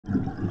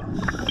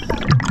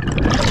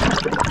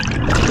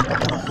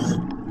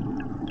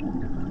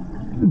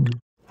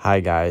Hi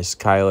guys,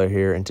 Kyler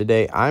here, and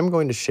today I'm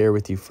going to share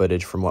with you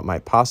footage from what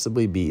might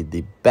possibly be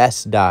the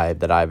best dive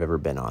that I've ever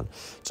been on.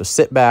 So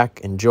sit back,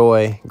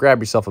 enjoy,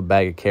 grab yourself a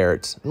bag of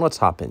carrots, and let's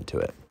hop into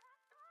it.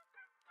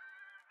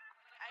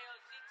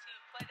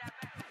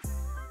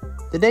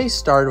 The day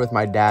started with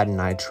my dad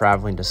and I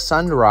traveling to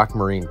Sun Rock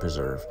Marine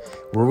Preserve,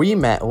 where we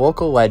met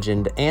local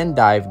legend and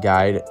dive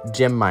guide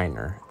Jim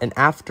Miner, and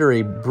after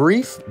a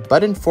brief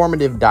but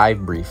informative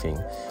dive briefing,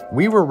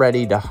 we were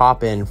ready to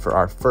hop in for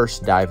our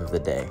first dive of the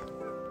day.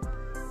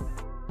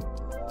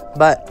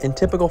 But in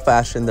typical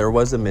fashion, there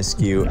was a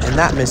miscue, and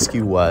that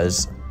miscue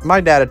was my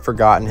dad had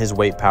forgotten his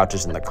weight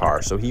pouches in the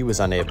car, so he was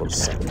unable to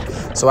sink.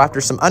 So after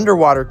some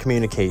underwater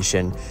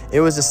communication, it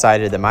was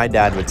decided that my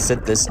dad would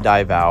sit this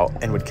dive out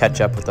and would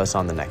catch up with us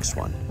on the next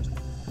one.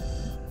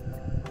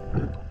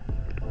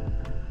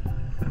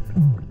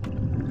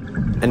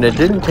 And it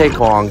didn't take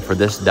long for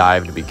this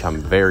dive to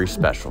become very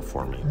special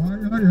for me.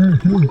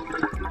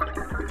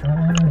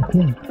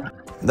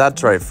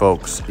 That's right,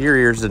 folks. Your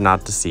ears did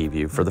not deceive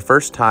you. For the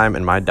first time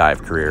in my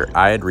dive career,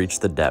 I had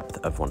reached the depth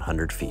of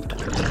 100 feet.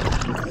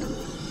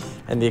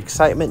 And the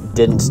excitement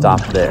didn't stop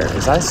there,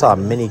 as I saw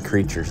many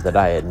creatures that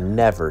I had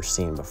never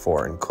seen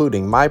before,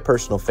 including my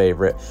personal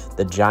favorite,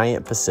 the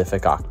giant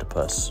Pacific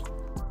octopus.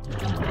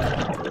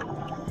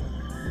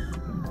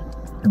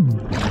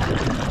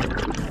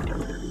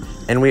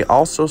 And we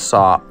also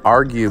saw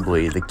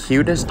arguably the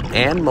cutest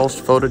and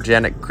most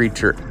photogenic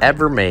creature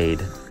ever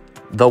made,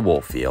 the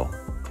wolf eel.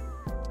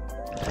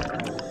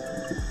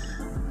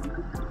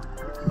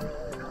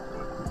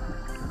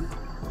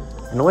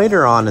 And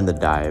later on in the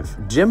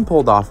dive, Jim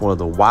pulled off one of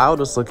the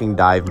wildest looking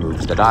dive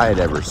moves that I had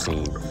ever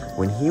seen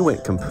when he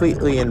went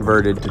completely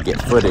inverted to get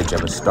footage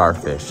of a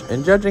starfish.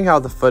 And judging how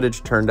the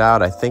footage turned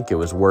out, I think it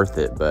was worth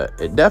it, but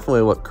it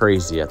definitely looked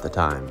crazy at the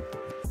time.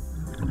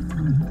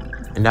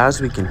 And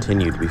as we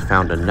continued, we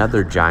found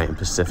another giant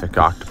Pacific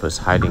octopus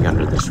hiding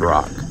under this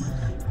rock,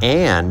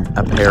 and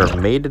a pair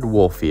of mated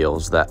wolf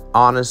eels that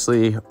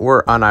honestly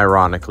were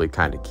unironically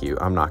kind of cute,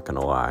 I'm not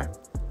gonna lie.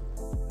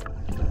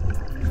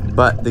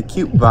 But the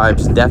cute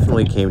vibes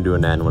definitely came to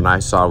an end when I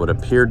saw what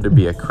appeared to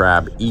be a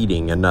crab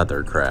eating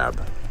another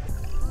crab.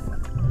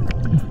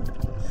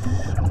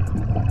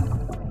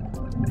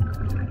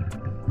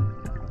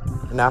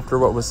 And after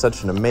what was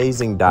such an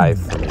amazing dive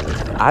for me,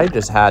 I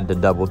just had to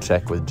double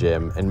check with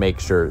Jim and make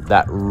sure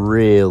that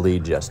really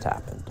just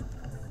happened.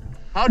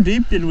 How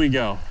deep did we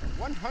go?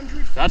 100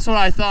 feet. That's what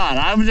I thought.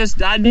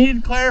 I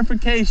needed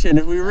clarification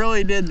if we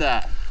really did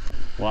that.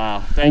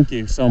 Wow, thank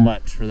you so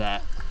much for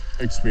that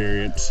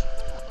experience.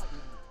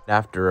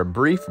 After a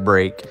brief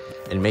break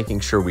and making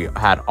sure we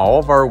had all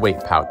of our weight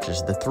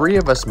pouches, the three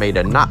of us made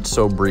a not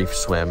so brief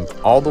swim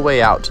all the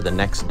way out to the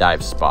next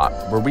dive spot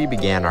where we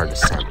began our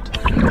descent.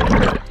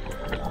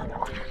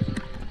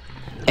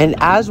 And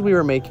as we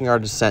were making our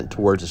descent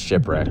towards a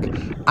shipwreck,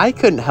 I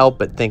couldn't help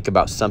but think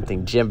about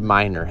something Jim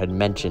Miner had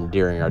mentioned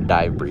during our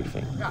dive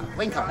briefing. Yeah,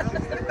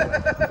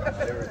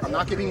 lingcod. I'm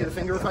not giving you the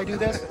finger if I do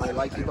this. I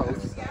like you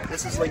both.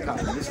 This is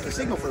lingcod. This is the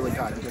signal for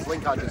lingcod because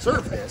lingcod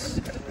deserve this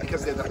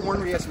because they're the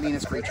orneriest,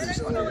 meanest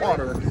creatures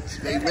underwater.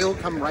 They will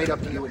come right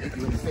up to you and hit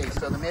you in the face.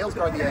 So the males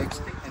guard the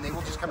eggs and they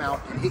will just come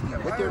out and hit you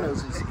with their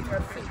noses in your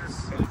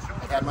face.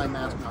 I had my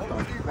mask knocked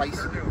off twice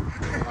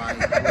by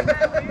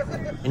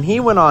lingcod. And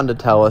he went on to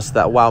tell us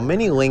that while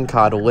many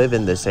lingcod live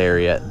in this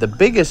area, the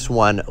biggest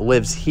one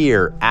lives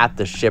here at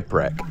the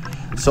shipwreck.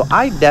 So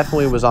I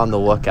definitely was on the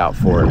lookout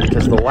for it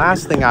because the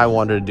last thing I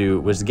wanted to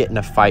do was get in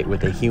a fight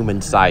with a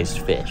human-sized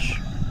fish.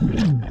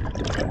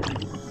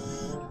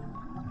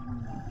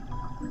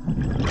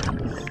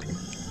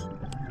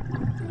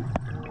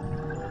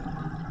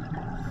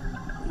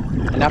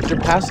 And after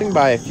passing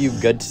by a few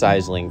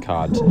good-sized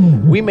lingcods,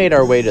 we made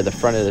our way to the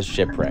front of the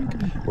shipwreck,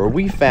 where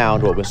we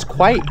found what was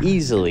quite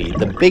easily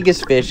the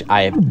biggest fish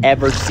I have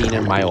ever seen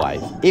in my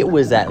life. It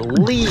was at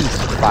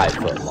least 5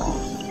 foot long.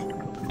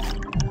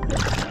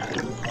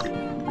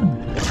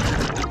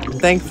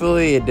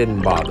 Thankfully, it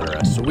didn't bother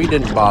us, so we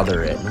didn't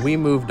bother it, and we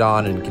moved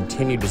on and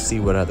continued to see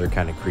what other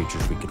kind of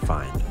creatures we could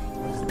find.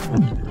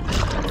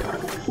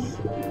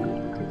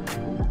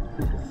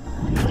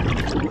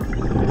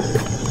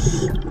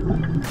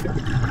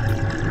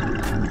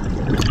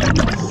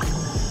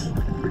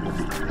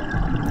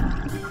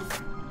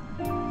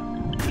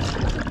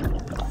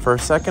 For a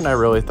second, I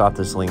really thought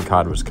this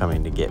lingcod was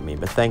coming to get me,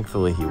 but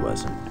thankfully he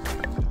wasn't.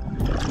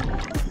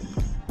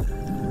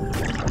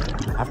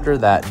 After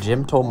that,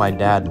 Jim told my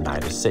dad and I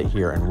to sit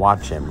here and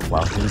watch him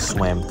while he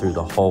swam through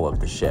the hull of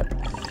the ship.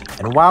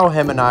 And while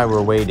him and I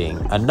were waiting,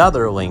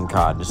 another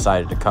lingcod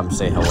decided to come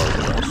say hello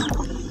to us.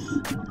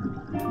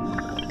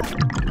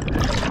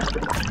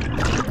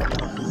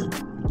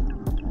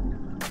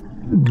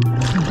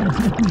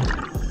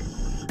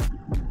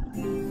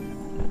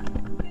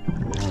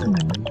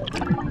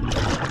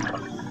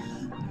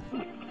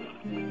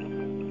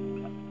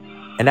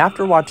 And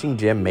after watching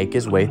Jim make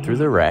his way through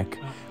the wreck,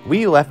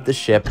 we left the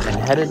ship and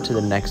headed to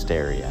the next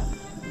area.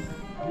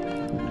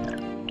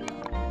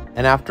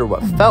 And after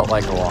what felt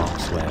like a long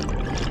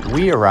swim,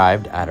 we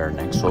arrived at our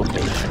next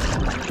location.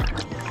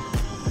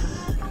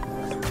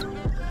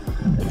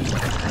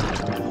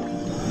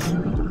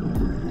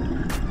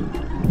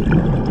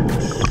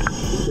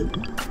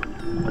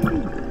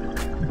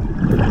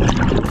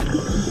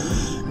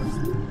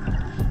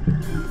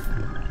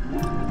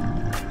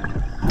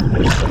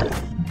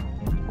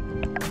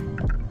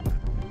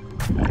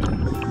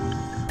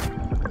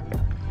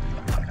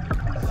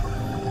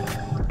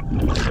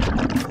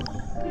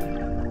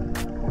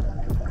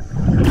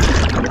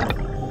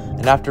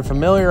 And after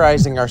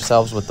familiarizing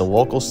ourselves with the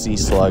local sea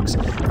slugs,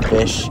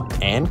 fish,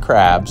 and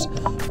crabs,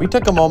 we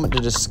took a moment to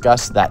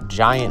discuss that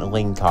giant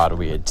lingcod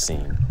we had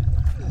seen.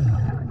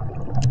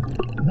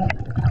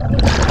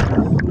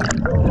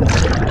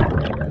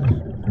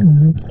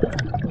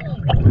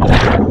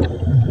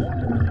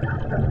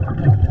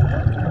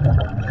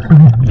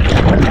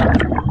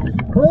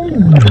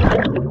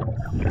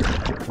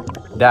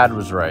 Dad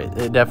was right,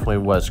 it definitely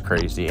was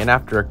crazy, and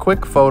after a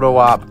quick photo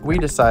op, we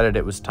decided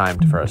it was time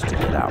for us to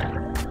get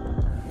out.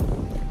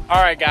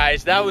 All right,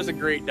 guys, that was a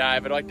great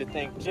dive. I'd like to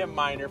thank Jim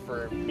Miner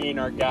for being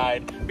our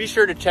guide. Be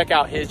sure to check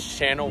out his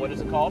channel. What is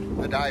it called?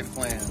 The Dive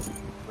Plan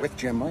with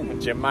Jim Miner.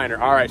 Jim Miner.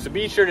 All right, so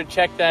be sure to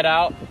check that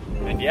out.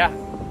 And yeah,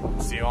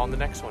 see you on the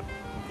next one.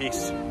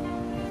 Peace.